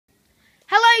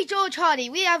Today, George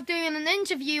Hardie, we are doing an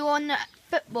interview on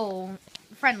football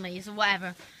friendlies or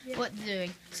whatever. Yeah. What they're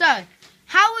doing. So,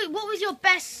 what was your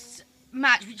best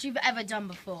match which you've ever done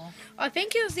before? I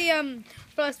think it was the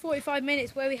first 45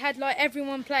 minutes where we had like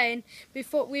everyone playing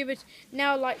before we would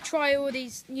now like try all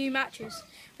these new matches,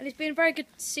 and it's been a very good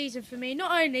season for me.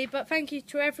 Not only, but thank you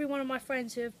to every one of my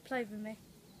friends who have played with me.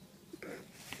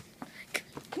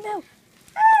 No.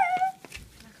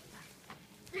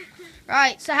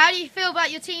 Right, so how do you feel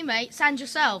about your teammates and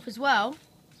yourself as well?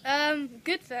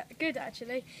 Good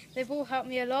actually. They've all helped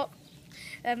me a lot.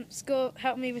 Score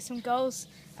helped me with some goals.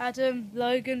 Adam,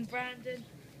 Logan, Brandon,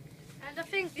 and I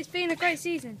think it's been a great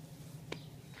season.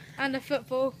 And the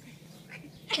football,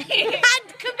 and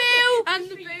Camille, and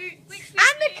the boots,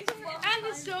 and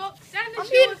the socks, and the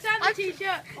shorts, and the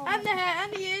t-shirt, and the hair,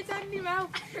 and the ears, and the mouth,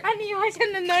 and the eyes,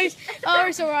 and the nose. Oh,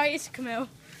 it's alright. It's Camille.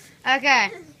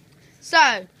 Okay,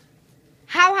 so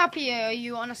how happy are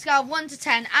you on a scale of 1 to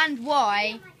 10, and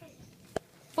why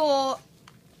for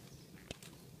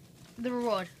the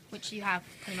reward which you have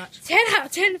pretty much? 10 out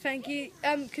of 10, thank you.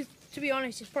 Because to be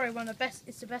honest, it's probably one of the best.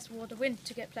 It's the best award to win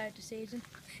to get Player of the Season.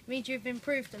 It means you've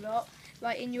improved a lot,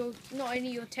 like in your not only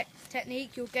your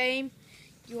technique, your game,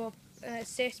 your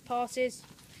assists, passes.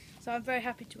 So I'm very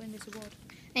happy to win this award.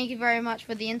 Thank you very much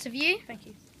for the interview. Thank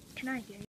you. Can I do?